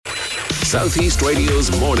South East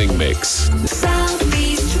Radio's morning mix. South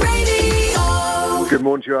East Radio. Good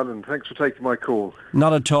morning to you, Alan. Thanks for taking my call.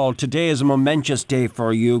 Not at all. Today is a momentous day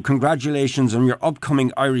for you. Congratulations on your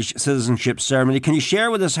upcoming Irish citizenship ceremony. Can you share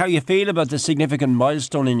with us how you feel about this significant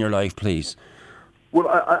milestone in your life, please? Well,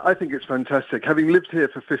 I think it's fantastic. Having lived here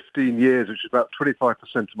for 15 years, which is about 25%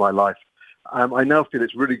 of my life, I now feel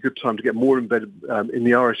it's a really good time to get more embedded in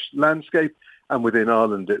the Irish landscape and within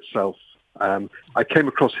Ireland itself. I came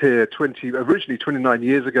across here originally 29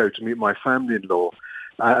 years ago to meet my family-in-law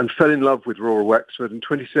and fell in love with rural Wexford, and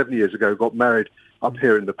 27 years ago got married up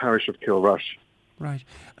here in the parish of Kilrush. Right.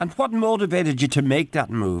 And what motivated you to make that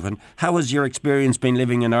move, and how has your experience been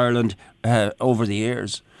living in Ireland over the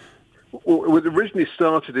years? Well, it originally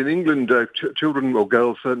started in England. Children or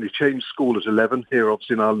girls certainly changed school at 11. Here,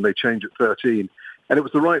 obviously, in Ireland, they change at 13. And it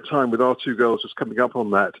was the right time with our two girls just coming up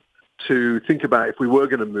on that to think about if we were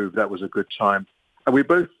going to move, that was a good time. And we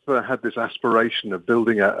both had this aspiration of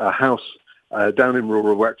building a house down in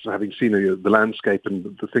rural Wexford, having seen the landscape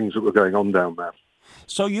and the things that were going on down there.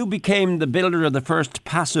 So you became the builder of the first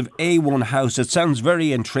passive A1 house. It sounds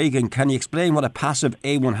very intriguing. Can you explain what a passive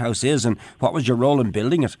A1 house is and what was your role in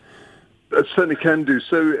building it? I certainly can do.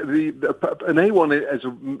 So an A1 is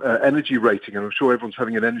an energy rating, and I'm sure everyone's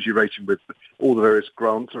having an energy rating with all the various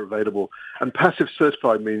grants that are available. And passive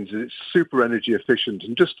certified means that it's super energy efficient.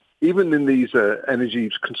 And just even in these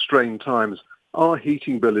energy-constrained times, our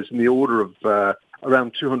heating bill is in the order of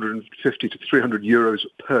around 250 to 300 euros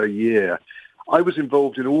per year. I was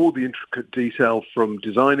involved in all the intricate detail from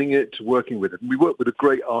designing it to working with it. And we worked with a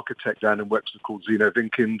great architect down in Wexford called Zeno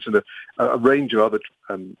Vinkins and a range of other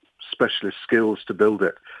specialist skills to build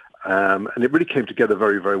it. And it really came together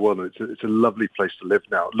very, very well. And it's a lovely place to live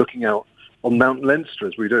now, looking out on Mount Leinster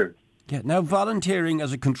as we do. Yeah. Now, volunteering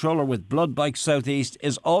as a controller with Blood Bike South East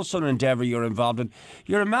is also an endeavour you're involved in.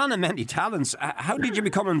 You're a man of many talents. How did you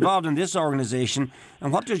become involved in this organisation,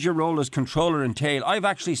 and what does your role as controller entail? I've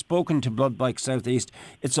actually spoken to Blood Bike South East.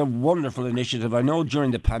 It's a wonderful initiative. I know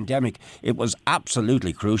during the pandemic it was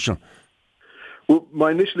absolutely crucial. Well,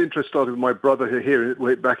 my initial interest started with my brother here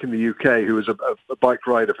back in the UK, who was a bike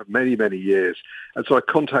rider for many, many years. And so I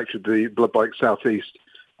contacted the Blood Bike South East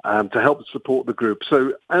to help support the group.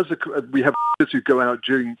 So we have who go out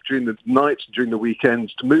during the nights, during the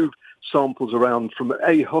weekends, to move samples around from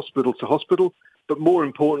hospital to hospital, but more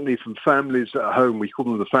importantly from families at home. We call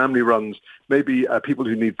them the family runs. Maybe people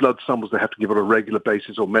who need blood samples they have to give on a regular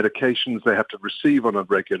basis, or medications they have to receive on a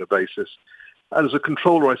regular basis. And as a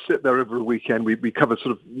controller, I sit there over a weekend. We cover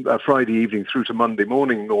sort of Friday evening through to Monday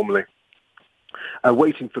morning normally,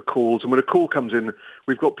 waiting for calls. And when a call comes in,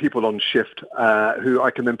 we've got people on shift who I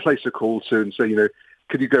can then place a call to and say,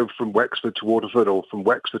 could you go from Wexford to Waterford, or from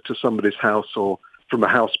Wexford to somebody's house, or from a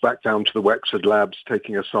house back down to the Wexford labs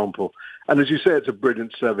taking a sample. And as you say, it's a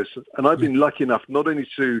brilliant service. And I've been lucky enough not only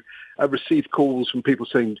to receive calls from people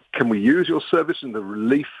saying, can we use your service, and the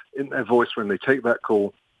relief in their voice when they take that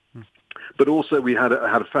call, but also we had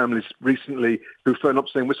a family recently who phoned up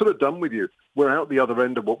saying, we're sort of done with you. We're out the other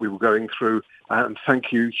end of what we were going through, and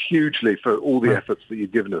thank you hugely for all the efforts that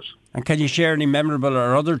you've given us. And can you share any memorable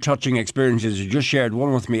or other touching experiences? You just shared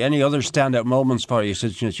one with me. Any other standout moments for you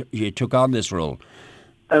since you took on this role?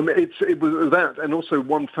 It was that, and also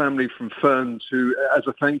one family from Ferns who, as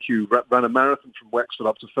a thank you, ran a marathon from Wexford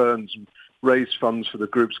up to Ferns and raised funds for the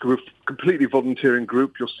groups. We're a completely volunteering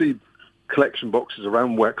group. You'll see collection boxes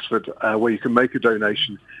around Wexford where you can make a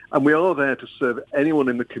donation, and we are there to serve anyone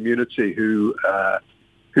in the community who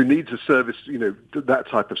needs a service, that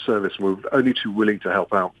type of service, and we're only too willing to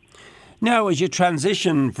help out. Now, as you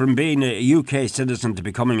transition from being a UK citizen to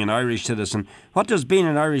becoming an Irish citizen, what does being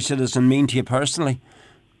an Irish citizen mean to you personally?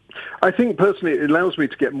 I think personally it allows me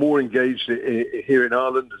to get more engaged here in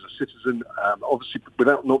Ireland as a citizen. Obviously,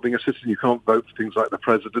 without not being a citizen, you can't vote for things like the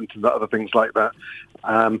president and other things like that.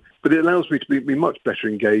 But it allows me to be much better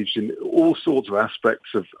engaged in all sorts of aspects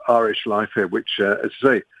of Irish life here, which, as I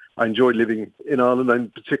say, I enjoy living in Ireland,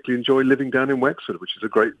 and particularly enjoy living down in Wexford, which is a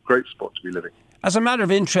great spot to be living. As a matter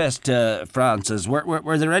of interest, Francis,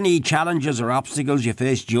 were there any challenges or obstacles you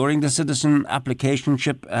faced during the citizen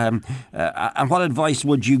applicationship? And what advice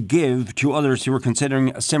would you give to others who were considering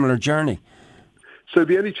a similar journey? So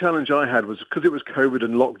the only challenge I had was because it was COVID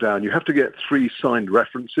and lockdown, you have to get 3 signed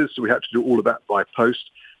references. So we had to do all of that by post.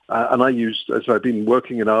 And I used, as I've been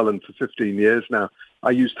working in Ireland for 15 years now, I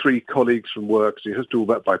used 3 colleagues from work, so you have to do all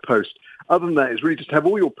that by post. Other than that, it's really just have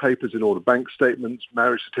all your papers in order, bank statements,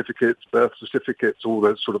 marriage certificates, birth certificates, all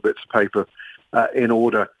those sort of bits of paper in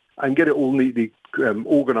order, and get it all neatly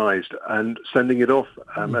organised and sending it off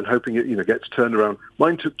and hoping it gets turned around.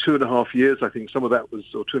 Mine took 2.5 years. I think some of that was,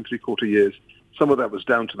 or 2.75 years. Some of that was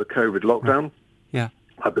down to the COVID lockdown. Yeah.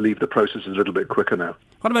 I believe the process is a little bit quicker now.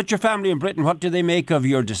 What about your family in Britain? What do they make of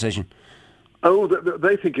your decision? Oh,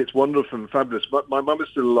 they think it's wonderful and fabulous. My mum is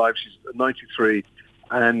still alive. She's 93.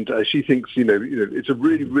 And she thinks, it's a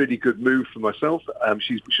really, really good move for myself.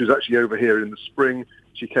 She was actually over here in the spring.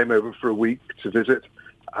 She came over for a week to visit.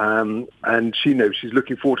 And she knows she's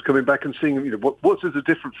looking forward to coming back and seeing, what's the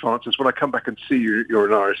difference, Francis, when I come back and see you, you're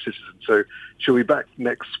an Irish citizen. So she'll be back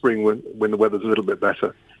next spring when the weather's a little bit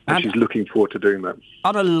better. And she's looking forward to doing that.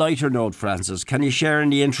 On a lighter note, Francis, can you share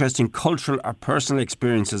any interesting cultural or personal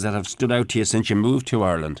experiences that have stood out to you since you moved to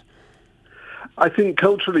Ireland? I think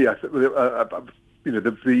culturally, the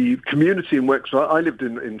community in Wexford, I lived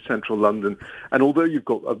in central London, and although you've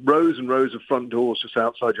got rows and rows of front doors just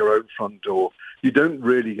outside your own front door, you don't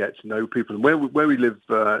really get to know people. And where we live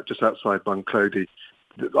just outside Bunclody,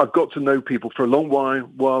 I've got to know people for a long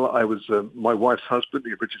while I was my wife's husband,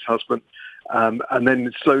 the British husband, and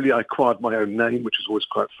then slowly I acquired my own name, which was always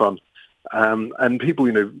quite fun. And people,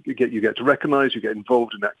 you get to recognise, you get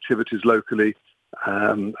involved in activities locally,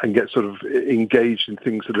 and get sort of engaged in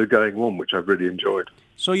things that are going on, which I've really enjoyed.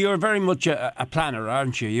 So you're very much a planner,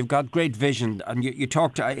 aren't you? You've got great vision, and you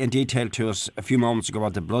talked in detail to us a few moments ago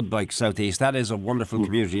about the Blood Bike South East. That is a wonderful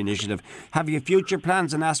community initiative. Have you future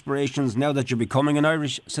plans and aspirations now that you're becoming an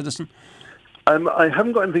Irish citizen? I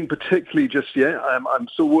haven't got anything particularly just yet. I'm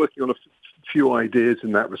still working on a few ideas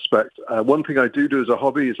in that respect. One thing I do as a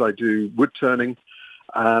hobby is I do wood turning.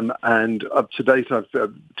 And up to date, I've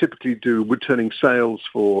typically do wood turning sales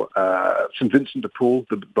for St Vincent de Paul,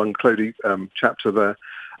 the Bunclody chapter there.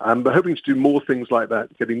 But hoping to do more things like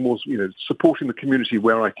that, getting more, supporting the community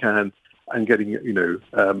where I can, and getting,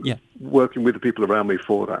 working with the people around me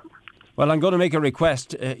for that. Well, I'm going to make a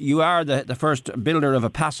request. You are the first builder of a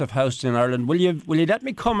passive house in Ireland. Will you let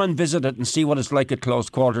me come and visit it and see what it's like at close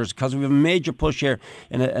quarters? Because we have a major push here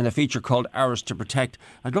in a feature called Ours to Protect.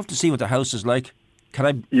 I'd love to see what the house is like. Can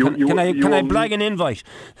I blag an invite?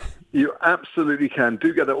 You absolutely can.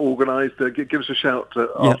 Do get it organised. Give us a shout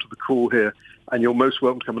after the call here, and you're most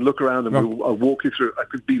welcome to come and look around, and I'll walk you through. I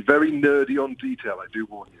could be very nerdy on detail, I do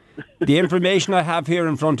warn you. The information I have here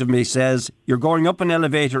in front of me says you're going up an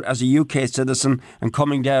elevator as a UK citizen and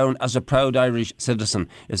coming down as a proud Irish citizen.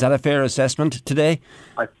 Is that a fair assessment today?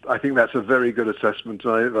 I think that's a very good assessment.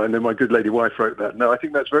 I know my good lady wife wrote that. No, I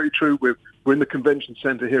think that's very true. We're in the convention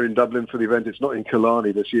centre here in Dublin for the event. It's not in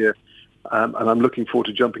Killarney this year. And I'm looking forward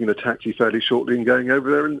to jumping in a taxi fairly shortly and going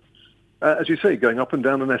over there and, as you say, going up and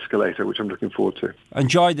down an escalator, which I'm looking forward to.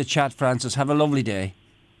 Enjoy the chat, Francis. Have a lovely day.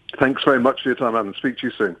 Thanks very much for your time, Alan. Speak to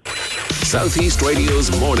you soon. South East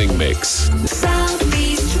Radio's Morning Mix. South East.